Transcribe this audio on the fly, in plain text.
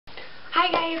Hi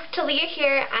guys, Talia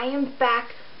here. I am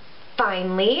back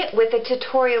finally with a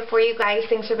tutorial for you guys.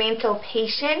 Thanks for being so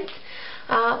patient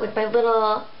with my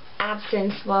little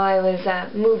absence while I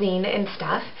was moving and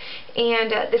stuff. And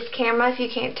this camera, if you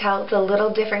can't tell, it's a little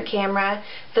different camera.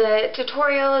 The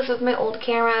tutorial is with my old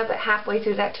camera, but halfway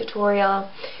through that tutorial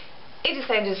it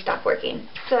decided to stop working.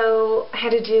 So I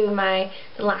had to do the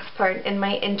last part in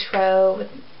my intro with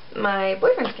my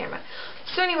boyfriend's camera.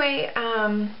 So anyway,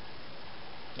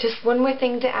 just one more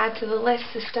thing to add to the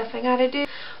list of stuff I gotta do.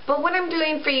 But what I'm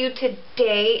doing for you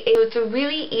today is it's a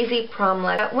really easy prom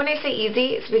look. When I say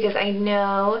easy, it's because I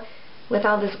know with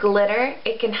all this glitter,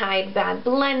 it can hide bad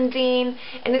blending,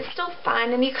 and it's still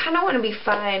fun, and you kind of want to be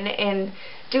fun and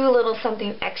do a little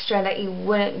something extra that you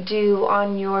wouldn't do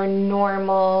on your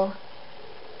normal,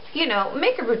 you know,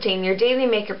 makeup routine, your daily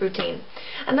makeup routine.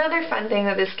 Another fun thing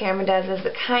that this camera does is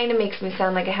it kind of makes me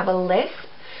sound like I have a lisp.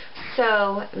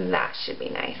 So that should be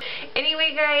nice.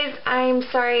 Anyway guys, I'm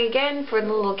sorry again for the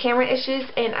little camera issues,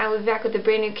 and I will be back with a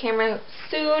brand new camera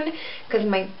soon because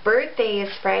my birthday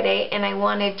is Friday and I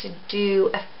wanted to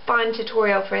do a fun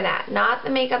tutorial for that. Not the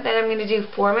makeup that I'm going to do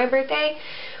for my birthday,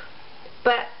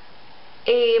 but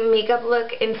a makeup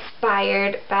look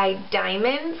inspired by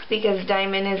diamonds, because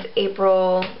diamonds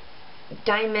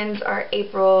are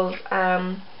April's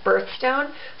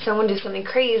birthstone, so I want to do something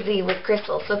crazy with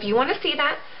crystals. So if you want to see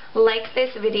that, like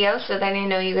this video so that I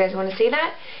know you guys want to see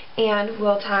that, and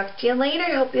we'll talk to you later.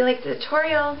 Hope you like the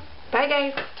tutorial. Bye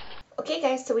guys. Okay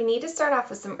guys, so we need to start off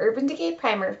with some Urban Decay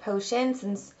primer potion,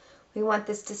 since we want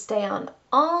this to stay on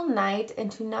all night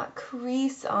and to not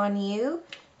crease on you.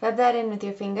 Rub that in with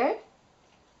your finger.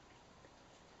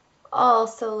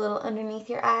 Also a little underneath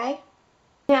your eye.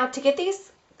 Now to get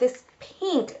this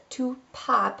pink to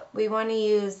pop, we want to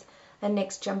use a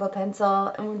NYX Jumbo Pencil,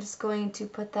 and we're just going to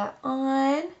put that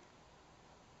on.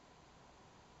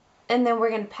 And then we're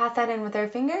going to pat that in with our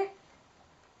finger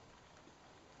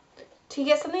to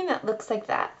get something that looks like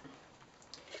that.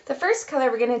 The first color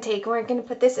we're going to take, we're going to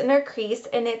put this in our crease,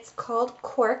 and it's called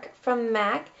Cork from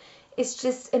MAC. It's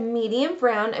just a medium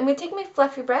brown. I'm going to take my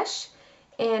fluffy brush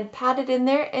and pat it in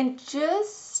there and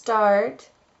just start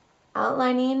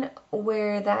outlining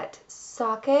where that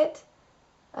socket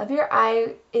of your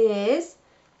eye is.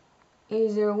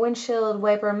 Use your windshield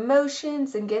wiper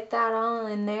motions and get that all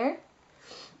in there.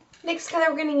 Next color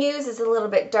we're going to use is a little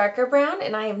bit darker brown,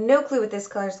 and I have no clue what this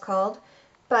color is called,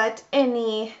 but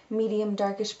any medium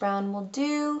darkish brown will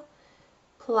do.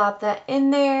 Plop that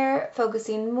in there,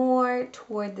 focusing more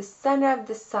toward the center of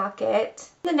the socket.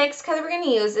 The next color we're going to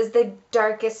use is the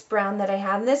darkest brown that I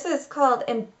have, and this is called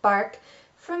Embark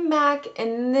from MAC,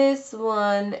 and this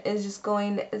one is just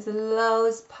going as low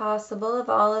as possible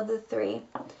of all of the three.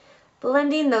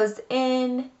 Blending those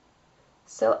in,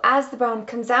 so as the brown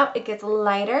comes out, it gets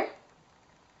lighter.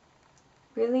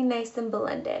 Really nice and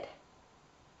blended.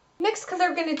 Next color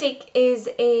we're going to take is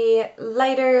a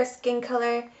lighter skin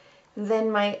color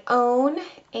than my own,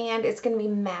 and it's going to be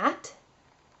matte.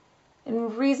 And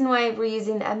the reason why we're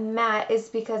using a matte is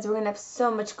because we're going to have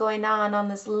so much going on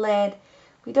this lid.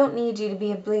 We don't need you to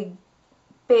be a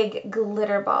big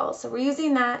glitter ball. So we're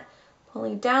using that,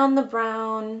 pulling down the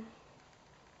brown.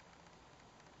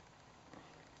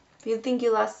 If you think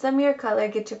you lost some of your color,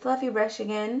 get your fluffy brush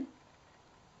again.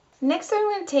 Next one I'm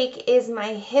going to take is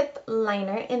my hip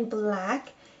liner in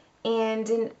black and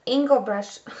an angle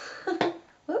brush.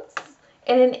 Whoops.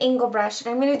 And an angle brush. And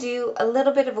I'm going to do a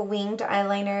little bit of a winged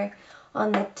eyeliner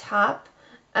on the top.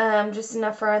 Just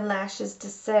enough for our lashes to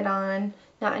sit on.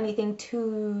 Not anything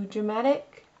too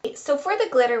dramatic. So for the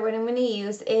glitter, what I'm going to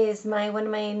use is one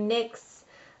of my NYX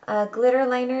glitter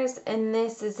liners, and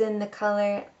this is in the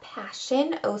color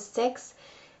Passion 06.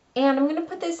 And I'm going to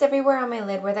put this everywhere on my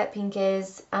lid where that pink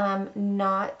is,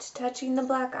 not touching the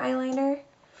black eyeliner.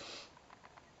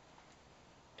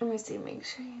 Let me see, make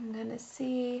sure you're going to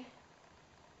see.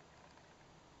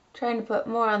 Trying to put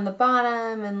more on the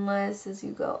bottom and less as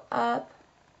you go up.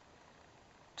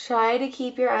 Try to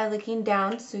keep your eye looking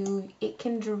down so it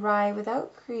can dry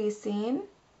without creasing.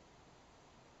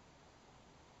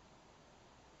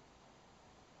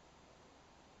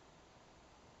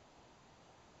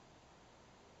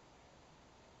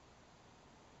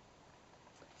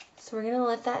 So we're going to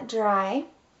let that dry.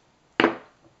 While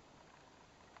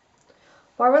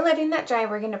we're letting that dry,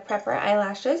 we're going to prep our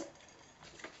eyelashes.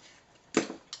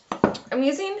 I'm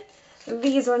using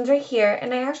these ones right here,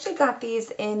 and I actually got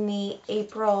these in the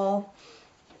April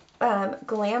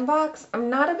Glam box. I'm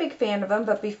not a big fan of them,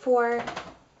 but before,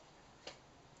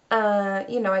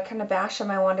 you know, I kind of bash them,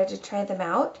 I wanted to try them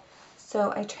out.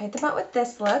 So I tried them out with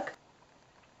this look.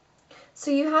 So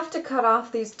you have to cut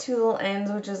off these two little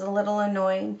ends, which is a little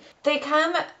annoying. They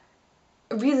come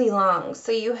really long,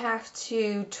 so you have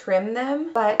to trim them.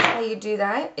 But how you do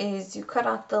that is you cut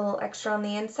off the little extra on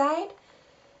the inside,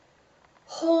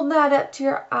 hold that up to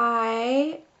your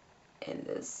eye, and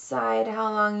decide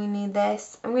how long you need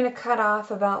this. I'm going to cut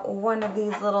off about one of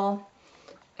these little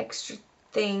extra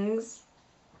things.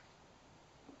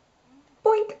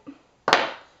 Boink!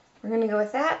 We're going to go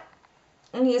with that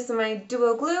and use my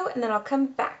duo glue, and then I'll come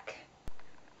back.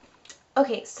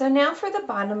 Okay, so now for the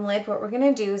bottom lid, what we're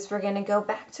going to do is we're going to go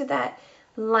back to that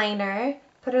liner,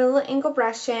 put a little angle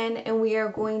brush in, and we are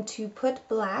going to put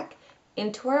black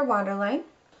into our waterline.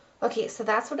 Okay, so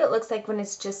that's what it looks like when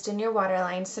it's just in your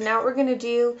waterline. So now what we're going to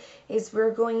do is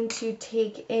we're going to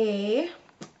take a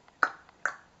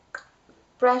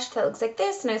brush that looks like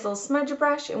this, a nice little smudger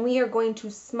brush, and we are going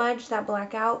to smudge that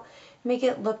black out, make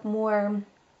it look more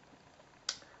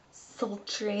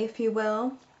sultry, if you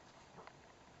will.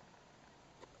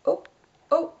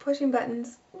 Oh, pushing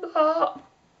buttons. Oh.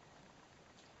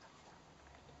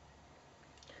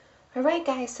 Alright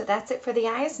guys, so that's it for the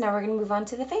eyes. Now we're going to move on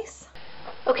to the face.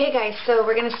 Okay guys, so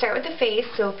we're going to start with the face.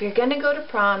 So if you're going to go to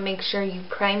prom, make sure you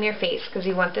prime your face because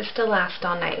you want this to last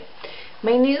all night.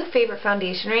 My new favorite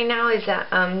foundation right now is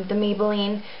the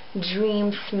Maybelline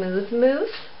Dream Smooth Mousse.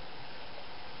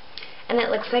 And it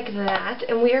looks like that.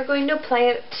 And we are going to apply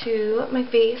it to my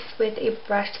face with a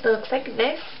brush that looks like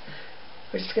this.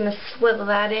 We're just going to swivel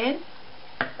that in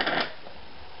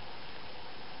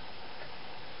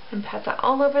and pat that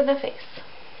all over the face.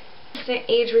 Just an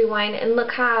age rewind, and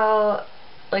look how,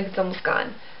 like, it's almost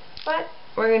gone. But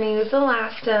we're going to use the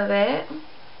last of it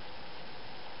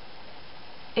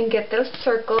and get those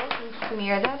circles and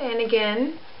smear that in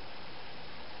again.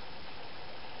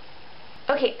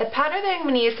 Okay, the powder that I'm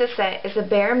going to use to set is the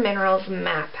Bare Minerals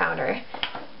matte powder.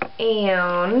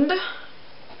 And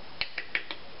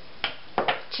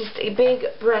just a big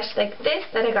brush like this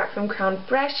that I got from Crown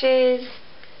Brushes.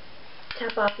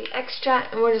 Tap off the extra,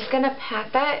 and we're just going to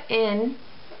pat that in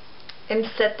and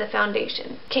set the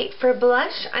foundation. Okay, for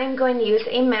blush, I'm going to use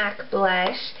a MAC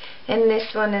blush, and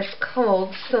this one is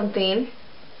called something.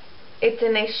 It's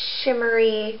in a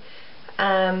shimmery,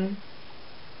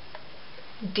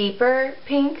 deeper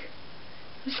pink.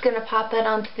 I'm just going to pop that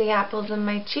onto the apples of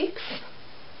my cheeks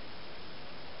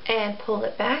and pull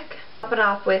it back. Top it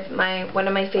off with one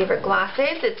of my favorite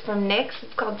glosses. It's from NYX.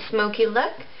 It's called Smoky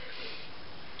Look.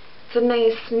 It's a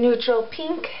nice neutral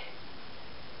pink.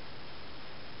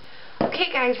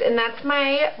 Okay guys, and that's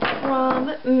my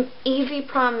easy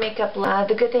prom makeup look.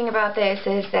 The good thing about this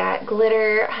is that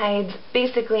glitter hides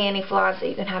basically any flaws that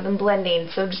you can have in blending.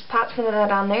 So just pop some of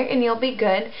that on there and you'll be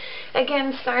good.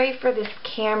 Again, sorry for this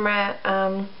camera.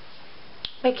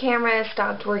 My camera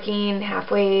stopped working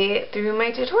halfway through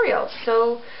my tutorial.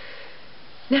 So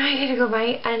now I gotta go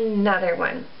buy another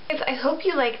one. Guys, I hope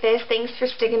you like this. Thanks for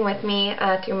sticking with me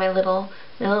through my little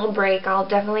break. I'll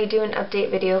definitely do an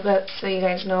update video so you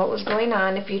guys know what was going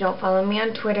on if you don't follow me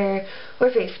on Twitter or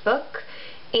Facebook.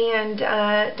 And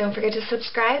don't forget to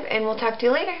subscribe, and we'll talk to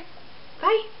you later.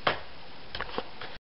 Bye!